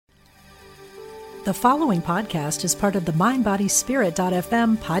The following podcast is part of the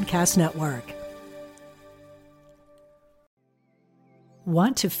MindBodySpirit.fm podcast network.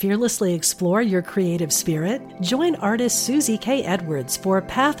 Want to fearlessly explore your creative spirit? Join artist Susie K. Edwards for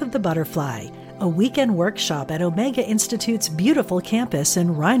Path of the Butterfly, a weekend workshop at Omega Institute's beautiful campus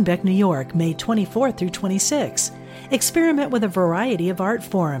in Rhinebeck, New York, May 24 through 26. Experiment with a variety of art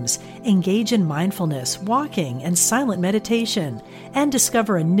forms, engage in mindfulness, walking, and silent meditation, and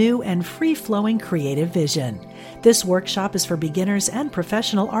discover a new and free-flowing creative vision. This workshop is for beginners and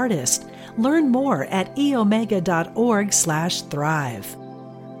professional artists. Learn more at eomega.org/thrive.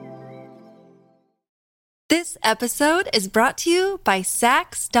 This episode is brought to you by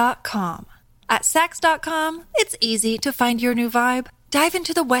Saks.com. At Saks.com, it's easy to find your new vibe. Dive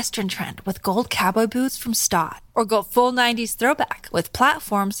into the Western trend with gold cowboy boots from Stott, or go full 90s throwback with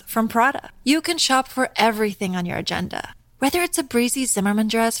platforms from Prada. You can shop for everything on your agenda, whether it's a breezy Zimmermann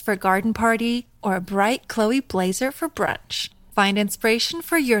dress for a garden party or a bright Chloe blazer for brunch. Find inspiration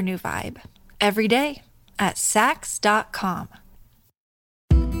for your new vibe every day at Saks.com.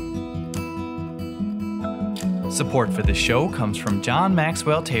 Support for the show comes from John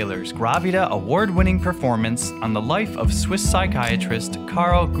Maxwell Taylor's Gravida award-winning performance on the life of Swiss psychiatrist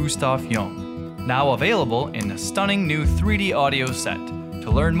Carl Gustav Jung, now available in a stunning new 3D audio set. To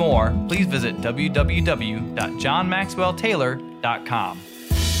learn more, please visit www.johnmaxwelltaylor.com.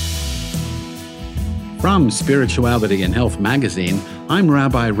 From Spirituality and Health magazine, I'm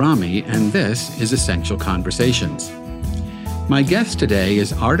Rabbi Rami, and this is Essential Conversations. My guest today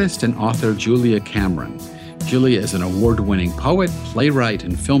is artist and author Julia Cameron. Julia is an award-winning poet, playwright,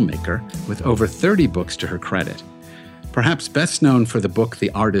 and filmmaker with over 30 books to her credit. Perhaps best known for the book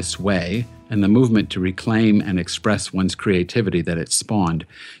The Artist's Way and the movement to reclaim and express one's creativity that it spawned,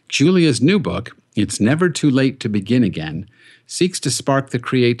 Julia's new book, It's Never Too Late to Begin Again, seeks to spark the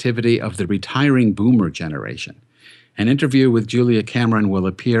creativity of the retiring boomer generation. An interview with Julia Cameron will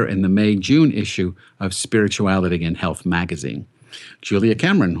appear in the May-June issue of Spirituality and Health magazine. Julia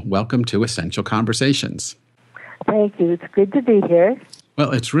Cameron, welcome to Essential Conversations. Thank you. It's good to be here. Well,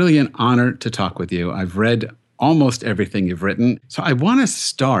 it's really an honor to talk with you. I've read almost everything you've written. So I want to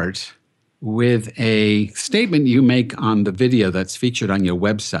start with a statement you make on the video that's featured on your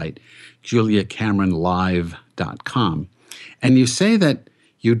website, juliacameronlive.com. And you say that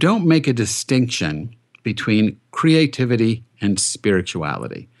you don't make a distinction between creativity and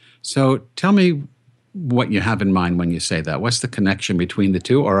spirituality. So tell me what you have in mind when you say that. What's the connection between the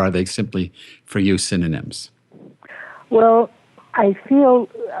two, or are they simply, for you, synonyms? Well, I feel,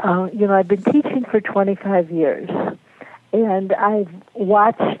 I've been teaching for 25 years, and I've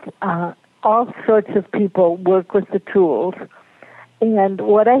watched all sorts of people work with the tools. And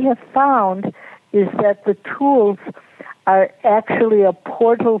what I have found is that the tools are actually a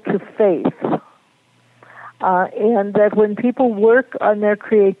portal to faith. And that when people work on their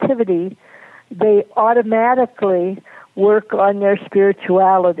creativity, they automatically work on their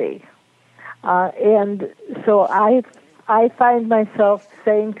spirituality. And so I find myself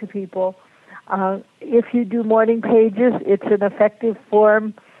saying to people, if you do morning pages, it's an effective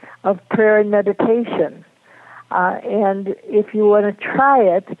form of prayer and meditation. And if you want to try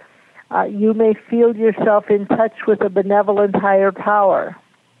it, you may feel yourself in touch with a benevolent higher power.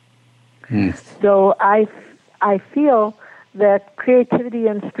 So I feel that creativity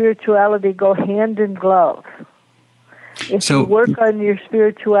and spirituality go hand in glove. If you work on your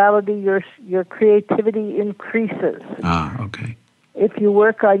spirituality, your creativity increases. Okay. If you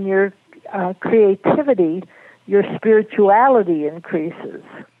work on your creativity, your spirituality increases.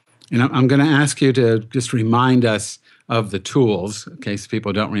 I'm going to ask you to just remind us of the tools, in case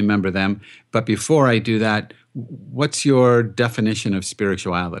people don't remember them. But before I do that, what's your definition of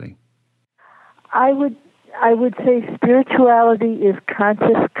spirituality? I would say spirituality is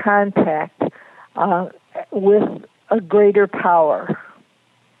conscious contact with a greater power.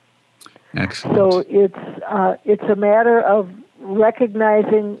 Excellent. So it's a matter of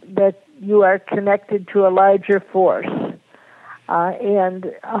recognizing that you are connected to a larger force.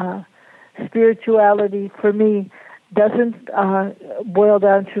 And spirituality, for me, doesn't boil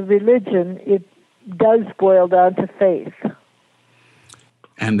down to religion. It does boil down to faith.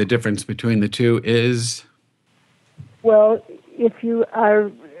 And the difference between the two is? Well, if you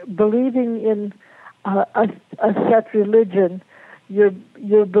are believing in a set religion, you're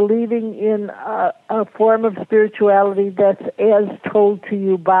believing in a form of spirituality that's as told to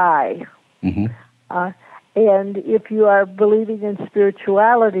you by. Mm-hmm. And if you are believing in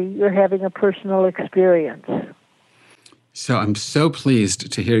spirituality, you're having a personal experience. So I'm so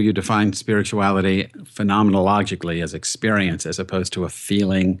pleased to hear you define spirituality phenomenologically as experience as opposed to a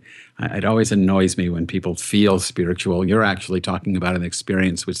feeling. It always annoys me when people feel spiritual. You're actually talking about an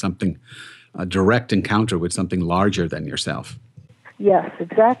experience with something, a direct encounter with something larger than yourself. Yes,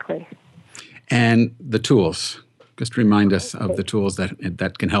 exactly. And the tools. Just remind us of the tools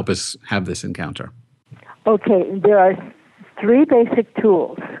that can help us have this encounter. Okay, there are 3 basic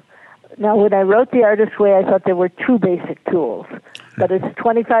tools. Now, when I wrote The Artist's Way, I thought there were 2 basic tools, but it's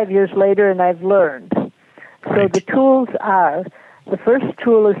 25 years later and I've learned. So Right. the tools are, the first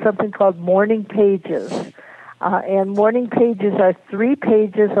tool is something called morning pages. And morning pages are 3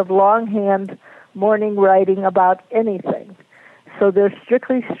 pages of longhand morning writing about anything. So they're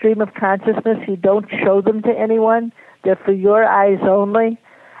strictly stream of consciousness. You don't show them to anyone. They're for your eyes only.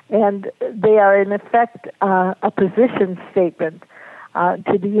 And they are, in effect, a position statement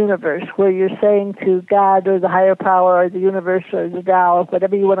to the universe, where you're saying to God or the higher power or the universe or the Tao,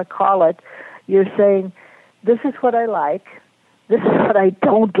 whatever you want to call it, you're saying, this is what I like, this is what I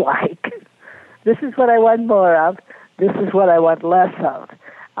don't like, this is what I want more of, this is what I want less of.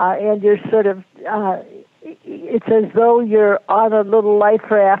 And you're sort of, it's as though you're on a little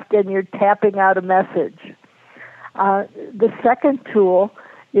life raft and you're tapping out a message. The second tool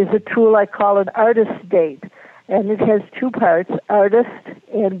is a tool I call an artist date. And it has 2 parts, artist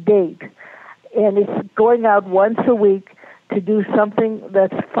and date. And it's going out once a week to do something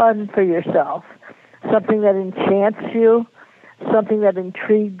that's fun for yourself, something that enchants you, something that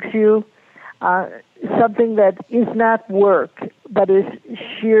intrigues you, something that is not work, but is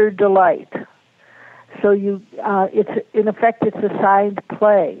sheer delight. So it's in effect, it's assigned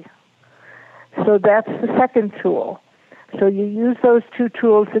play. So that's the second tool. So you use those 2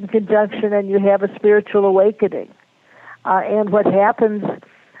 tools in conjunction and you have a spiritual awakening. And what happens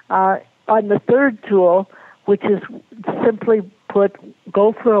on the third tool, which is simply put,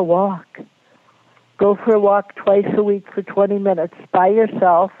 go for a walk. Go for a walk twice a week for 20 minutes by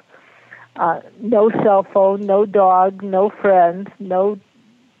yourself. No cell phone, no dog, no friend, no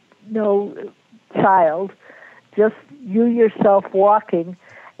child. Just you yourself walking.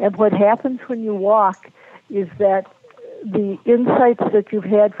 And what happens when you walk is that the insights that you've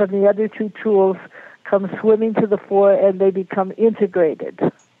had from the other 2 tools come swimming to the fore and they become integrated.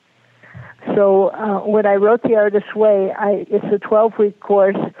 So when I wrote The Artist's Way, it's a 12-week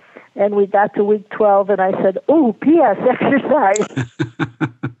course, and we got to week 12, and I said, "Oh, P.S. exercise."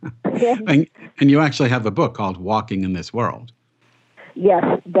 And you actually have a book called Walking in This World. Yes,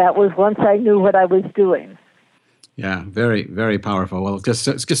 that was once I knew what I was doing. Yeah, very, very powerful. Well, just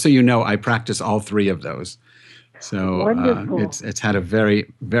so you know, I practice all 3 of those. So it's had a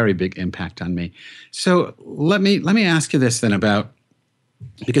very, very big impact on me. So let me ask you this then about,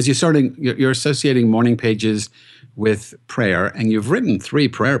 because you're associating morning pages with prayer, and you've written 3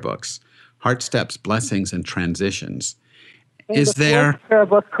 prayer books: Heart Steps, Blessings, and Transitions. And Is there 4th prayer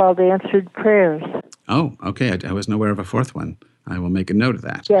book called Answered Prayers? Oh, okay. I wasn't aware of a 4th one. I will make a note of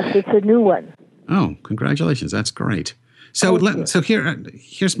that. Yes, it's a new one. Oh, congratulations. That's great. So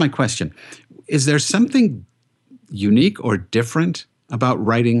here's my question. Is there something unique or different about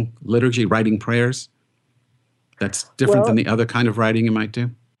writing liturgy, writing prayers, that's different than the other kind of writing you might do?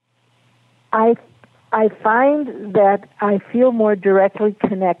 I find that I feel more directly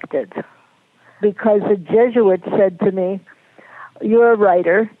connected, because a Jesuit said to me, "You're a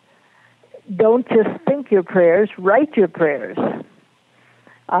writer. Don't just think your prayers, write your prayers."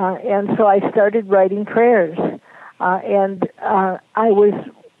 And so I started writing prayers. And I was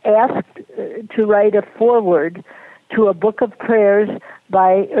asked to write a foreword to a book of prayers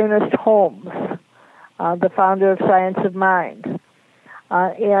by Ernest Holmes, the founder of Science of Mind.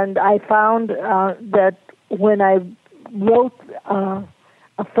 And I found that when I wrote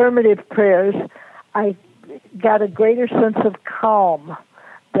affirmative prayers, I got a greater sense of calm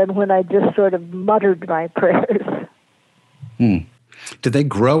than when I just sort of muttered my prayers. Did they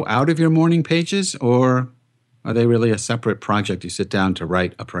grow out of your morning pages, or are they really a separate project? You sit down to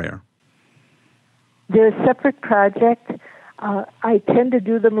write a prayer? They're a separate project. I tend to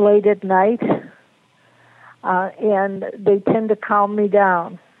do them late at night, and they tend to calm me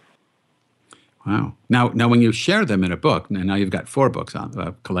down. Wow. Now, when you share them in a book, and now you've got 4 books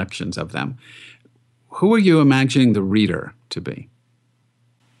on collections of them, who are you imagining the reader to be?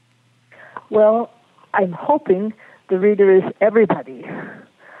 Well, I'm hoping the reader is everybody,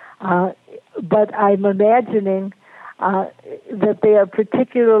 but I'm imagining that they are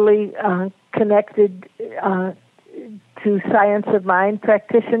particularly connected to Science of Mind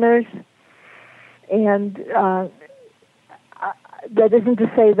practitioners, and that isn't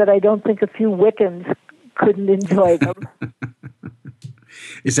to say that I don't think a few Wiccans couldn't enjoy them.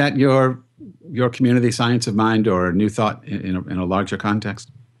 Is that your community science of mind or a new thought in a larger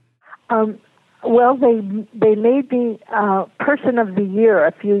context? Well, they made me Person of the Year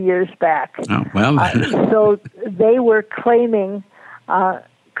a few years back. Oh, well. So they were claiming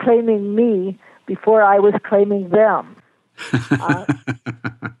me before I was claiming them.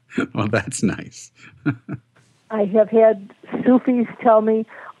 Well, that's nice. I have had Sufis tell me,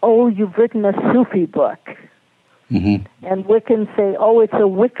 "Oh, you've written a Sufi book." Mm-hmm. And Wiccans say, "Oh, it's a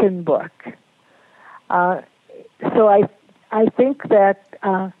Wiccan book." So I think that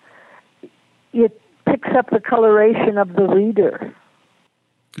it picks up the coloration of the reader.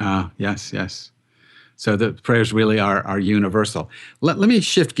 Yes. So the prayers really are universal. Let me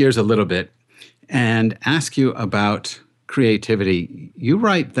shift gears a little bit and ask you about creativity. You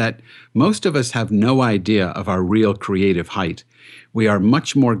write that most of us have no idea of our real creative height. We are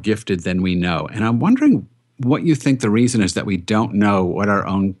much more gifted than we know. And I'm wondering what you think the reason is that we don't know what our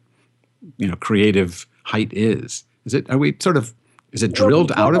own, creative height is. Is it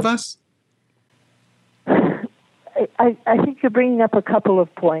drilled out of us? I think you're bringing up a couple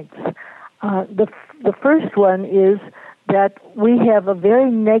of points. The first one is that we have a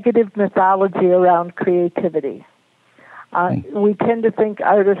very negative mythology around creativity. We tend to think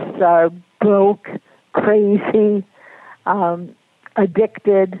artists are broke, crazy,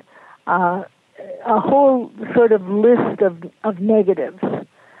 addicted, a whole sort of list of negatives.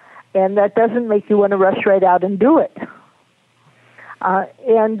 And that doesn't make you want to rush right out and do it.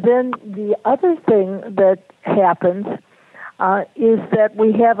 And then the other thing that happens is that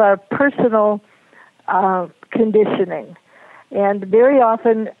we have our personal conditioning. And very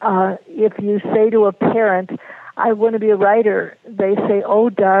often, if you say to a parent, "I want to be a writer," they say, "Oh,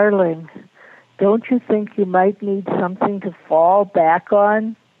 darling, don't you think you might need something to fall back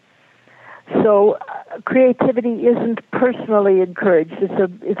on?" So creativity isn't personally encouraged.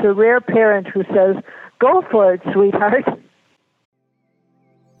 It's a rare parent who says, "Go for it, sweetheart."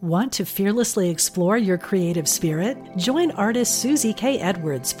 Want to fearlessly explore your creative spirit? Join artist Susie K.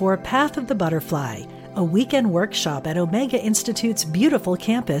 Edwards for Path of the Butterfly, a weekend workshop at Omega Institute's beautiful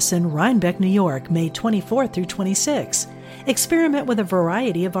campus in Rhinebeck, New York, May 24 through 26. Experiment with a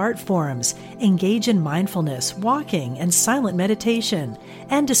variety of art forms, engage in mindfulness, walking, and silent meditation,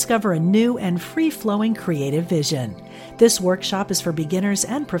 and discover a new and free-flowing creative vision. This workshop is for beginners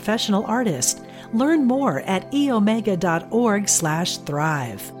and professional artists. Learn more at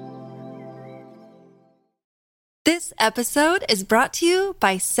eomega.org/thrive. This episode is brought to you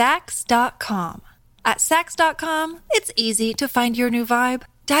by Sax.com. At Sax.com, it's easy to find your new vibe.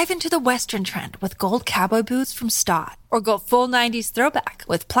 Dive into the Western trend with gold cowboy boots from Stott, or go full 90s throwback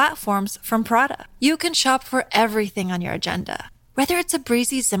with platforms from Prada. You can shop for everything on your agenda, whether it's a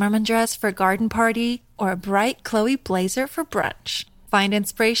breezy Zimmermann dress for a garden party or a bright Chloe blazer for brunch. Find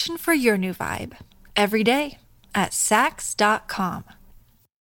inspiration for your new vibe every day at Sax.com.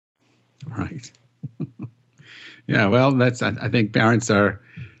 Right. Yeah, well, I think parents are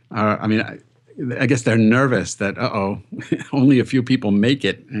I guess they're nervous that, only a few people make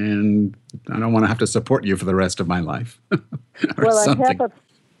it, and I don't want to have to support you for the rest of my life. Well, something.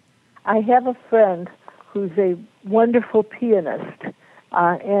 I have a friend who's a wonderful pianist,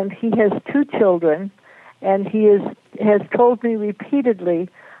 and he has 2 children, and he has told me repeatedly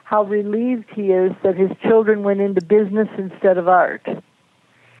how relieved he is that his children went into business instead of art.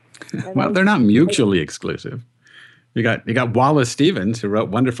 Well, they're not mutually exclusive. You got Wallace Stevens, who wrote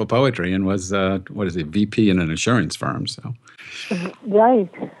wonderful poetry and was VP in an insurance firm. So, right.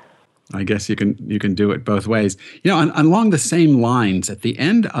 I guess you can do it both ways. Along the same lines, at the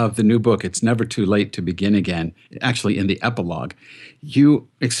end of the new book, It's Never Too Late to Begin Again. Actually, in the epilogue, you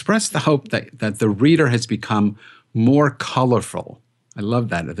express the hope that the reader has become more colorful. I love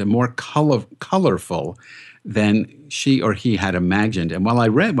that. They're more colorful than she or he had imagined. And when I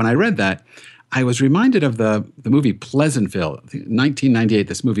read that, I was reminded of the movie Pleasantville, 1998,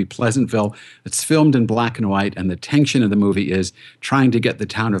 this movie Pleasantville. It's filmed in black and white, and the tension of the movie is trying to get the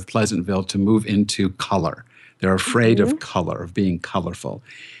town of Pleasantville to move into color. They're afraid of color, of being colorful.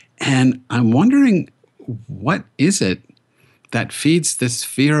 And I'm wondering, what is it that feeds this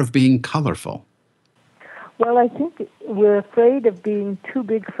fear of being colorful? Well, I think we're afraid of being too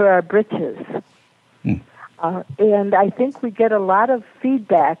big for our britches. And I think we get a lot of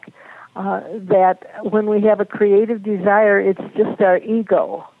feedback that when we have a creative desire, it's just our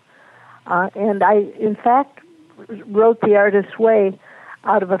ego. And I, in fact, wrote The Artist's Way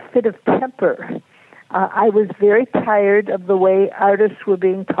out of a fit of temper. I was very tired of the way artists were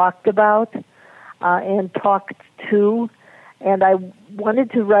being talked about and talked to, and I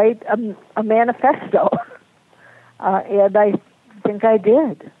wanted to write a manifesto. and I think I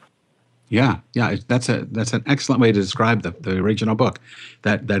did. Yeah. That's an excellent way to describe the original book,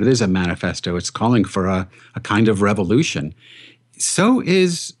 that it is a manifesto. It's calling for a kind of revolution. So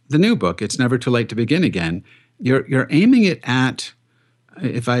is the new book, It's Never Too Late to Begin Again. You're aiming it at,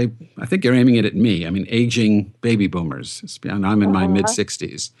 I think you're aiming it at me. I mean, aging baby boomers. And I'm in my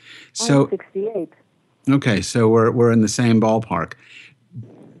mid-60s. So I'm 68. Okay, so we're in the same ballpark.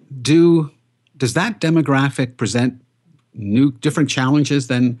 Does that demographic present different challenges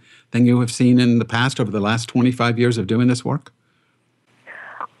than you have seen in the past over the last 25 years of doing this work?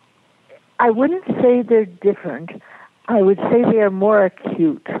 I wouldn't say they're different. I would say they are more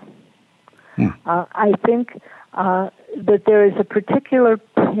acute. I think that there is a particular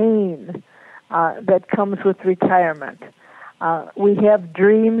pain that comes with retirement. We have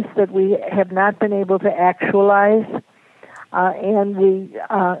dreams that we have not been able to actualize, and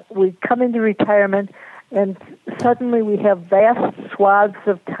we come into retirement, and suddenly we have vast swaths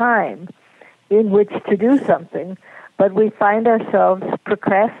of time in which to do something, but we find ourselves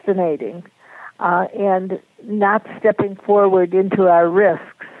procrastinating and not stepping forward into our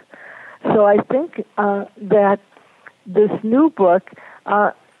risks. So I think that this new book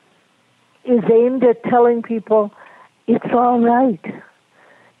is aimed at telling people it's all right.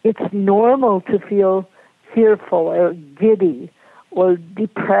 It's normal to feel fearful or giddy or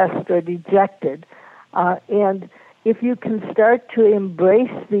depressed or dejected. And if you can start to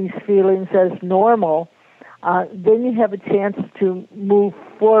embrace these feelings as normal, then you have a chance to move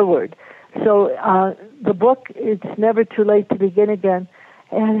forward. So the book, It's Never Too Late to Begin Again,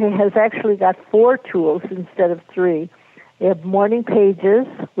 and it has actually got 4 tools instead of 3. We have morning pages,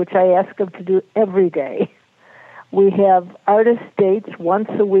 which I ask them to do every day. We have artist dates once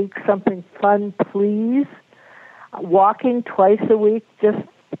a week, something fun, please. Walking twice a week, just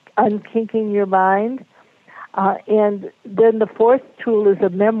unkinking your mind. And then the 4th tool is a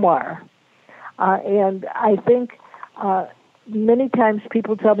memoir. And I think many times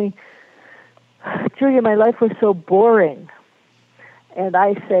people tell me, Julia, my life was so boring. And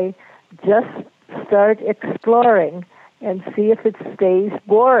I say, just start exploring and see if it stays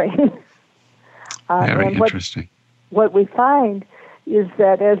boring. Very interesting. What we find is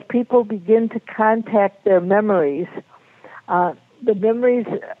that as people begin to contact their memories, the memories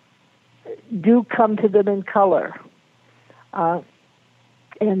do come to them in color.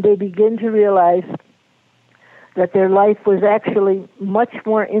 And they begin to realize that their life was actually much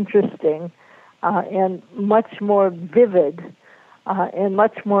more interesting and much more vivid and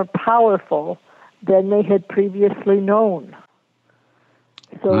much more powerful than they had previously known.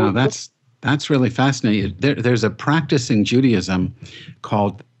 So wow, that's really fascinating. There's a practice in Judaism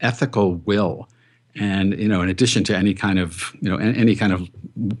called ethical will. And, in addition to any kind of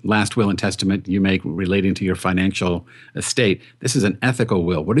last will and testament you make relating to your financial estate, this is an ethical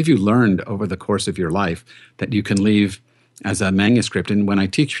will. What have you learned over the course of your life that you can leave as a manuscript? And when I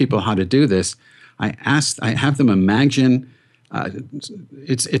teach people how to do this, I have them imagine,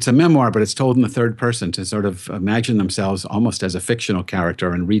 it's a memoir, but it's told in the third person, to sort of imagine themselves almost as a fictional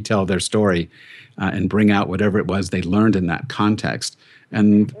character and retell their story and bring out whatever it was they learned in that context,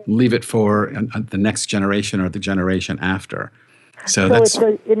 and leave it for the next generation or the generation after. So that's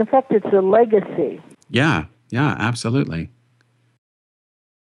in effect, it's a legacy. Yeah, absolutely.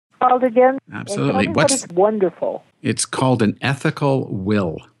 Called again? Absolutely. What's wonderful? It's called an ethical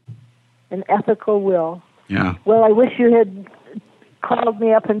will. An ethical will. Yeah. Well, I wish you had called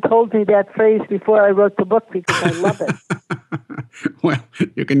me up and told me that phrase before I wrote the book, because I love it. Well,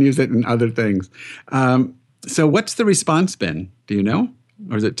 you can use it in other things. So what's the response been? Do you know?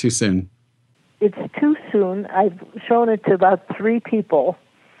 Or is it too soon? It's too soon. I've shown it to about 3 people,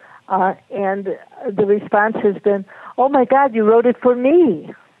 and the response has been, oh my God, you wrote it for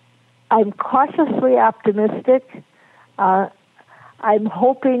me. I'm cautiously optimistic. I'm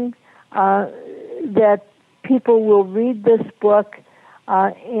hoping that people will read this book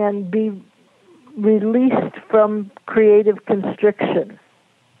and be released from creative constriction.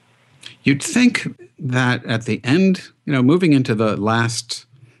 You'd think that at the end, moving into the last,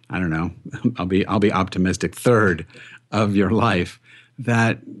 I don't know, I'll be optimistic, third of your life,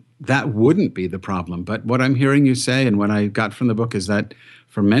 that wouldn't be the problem. But what I'm hearing you say, and what I got from the book, is that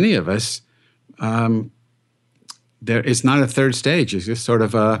for many of us, it's not a third stage. It's just sort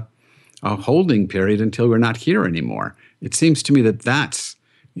of a holding period until we're not here anymore. It seems to me that's,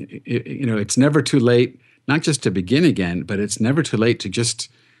 it's never too late, not just to begin again, but it's never too late to just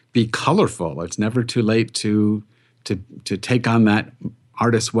be colorful. It's never too late to take on that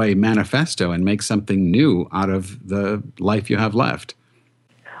Artist's Way manifesto and make something new out of the life you have left.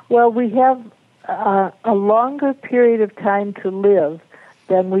 Well, we have a longer period of time to live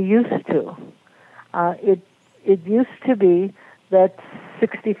than we used to. It used to be that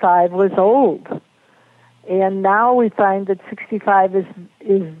 65 was old, and now we find that 65 is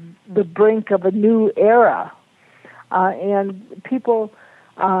the brink of a new era. And people,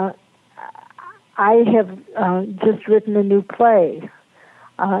 I have just written a new play,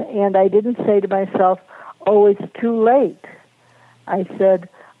 and I didn't say to myself, "Oh, it's too late." I said,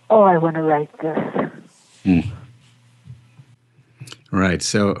 "Oh, I want to write this." Right.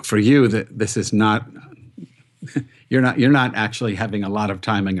 So for you, this is not. You're not actually having a lot of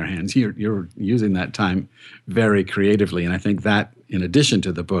time on your hands. You're using that time very creatively, and I think that, in addition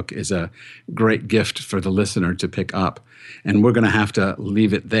to the book, is a great gift for the listener to pick up. And we're going to have to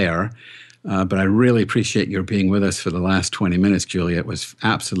leave it there. But I really appreciate your being with us for the last 20 minutes, Julia. It was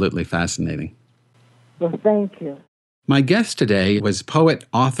absolutely fascinating. Well, thank you. My guest today was poet,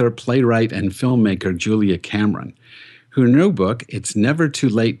 author, playwright, and filmmaker Julia Cameron. Her new book, It's Never Too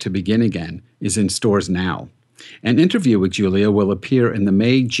Late to Begin Again, is in stores now. An interview with Julia will appear in the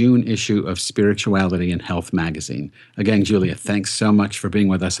May-June issue of Spirituality and Health magazine. Again, Julia, thanks so much for being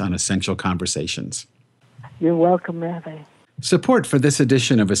with us on Essential Conversations. You're welcome, Rabbi. Support for this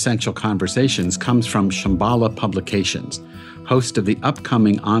edition of Essential Conversations comes from Shambhala Publications, host of the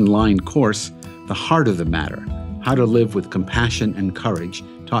upcoming online course, The Heart of the Matter, How to Live with Compassion and Courage,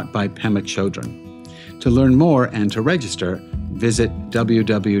 taught by Pema Chodron. To learn more and to register, visit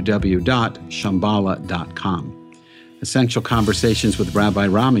www.shambhala.com. Essential Conversations with Rabbi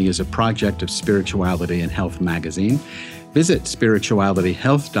Rami is a project of Spirituality and Health magazine. Visit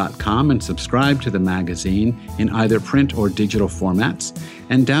spiritualityhealth.com and subscribe to the magazine in either print or digital formats,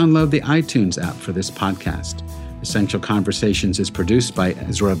 and download the iTunes app for this podcast. Essential Conversations is produced by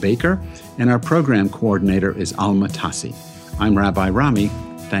Ezra Baker, and our program coordinator is Alma Tassi. I'm Rabbi Rami.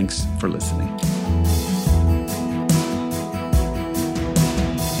 Thanks for listening.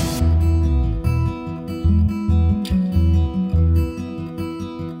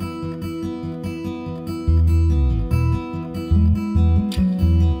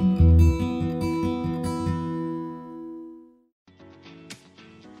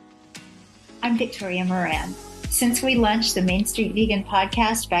 I'm Victoria Moran. Since we launched the Main Street Vegan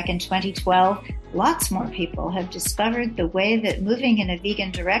podcast back in 2012, lots more people have discovered the way that moving in a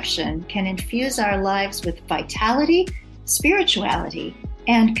vegan direction can infuse our lives with vitality, spirituality,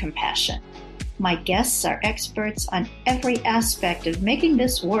 and compassion. My guests are experts on every aspect of making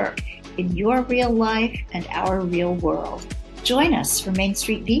this work in your real life and our real world. Join us for Main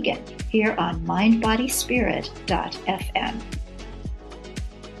Street Vegan here on mindbodyspirit.fm.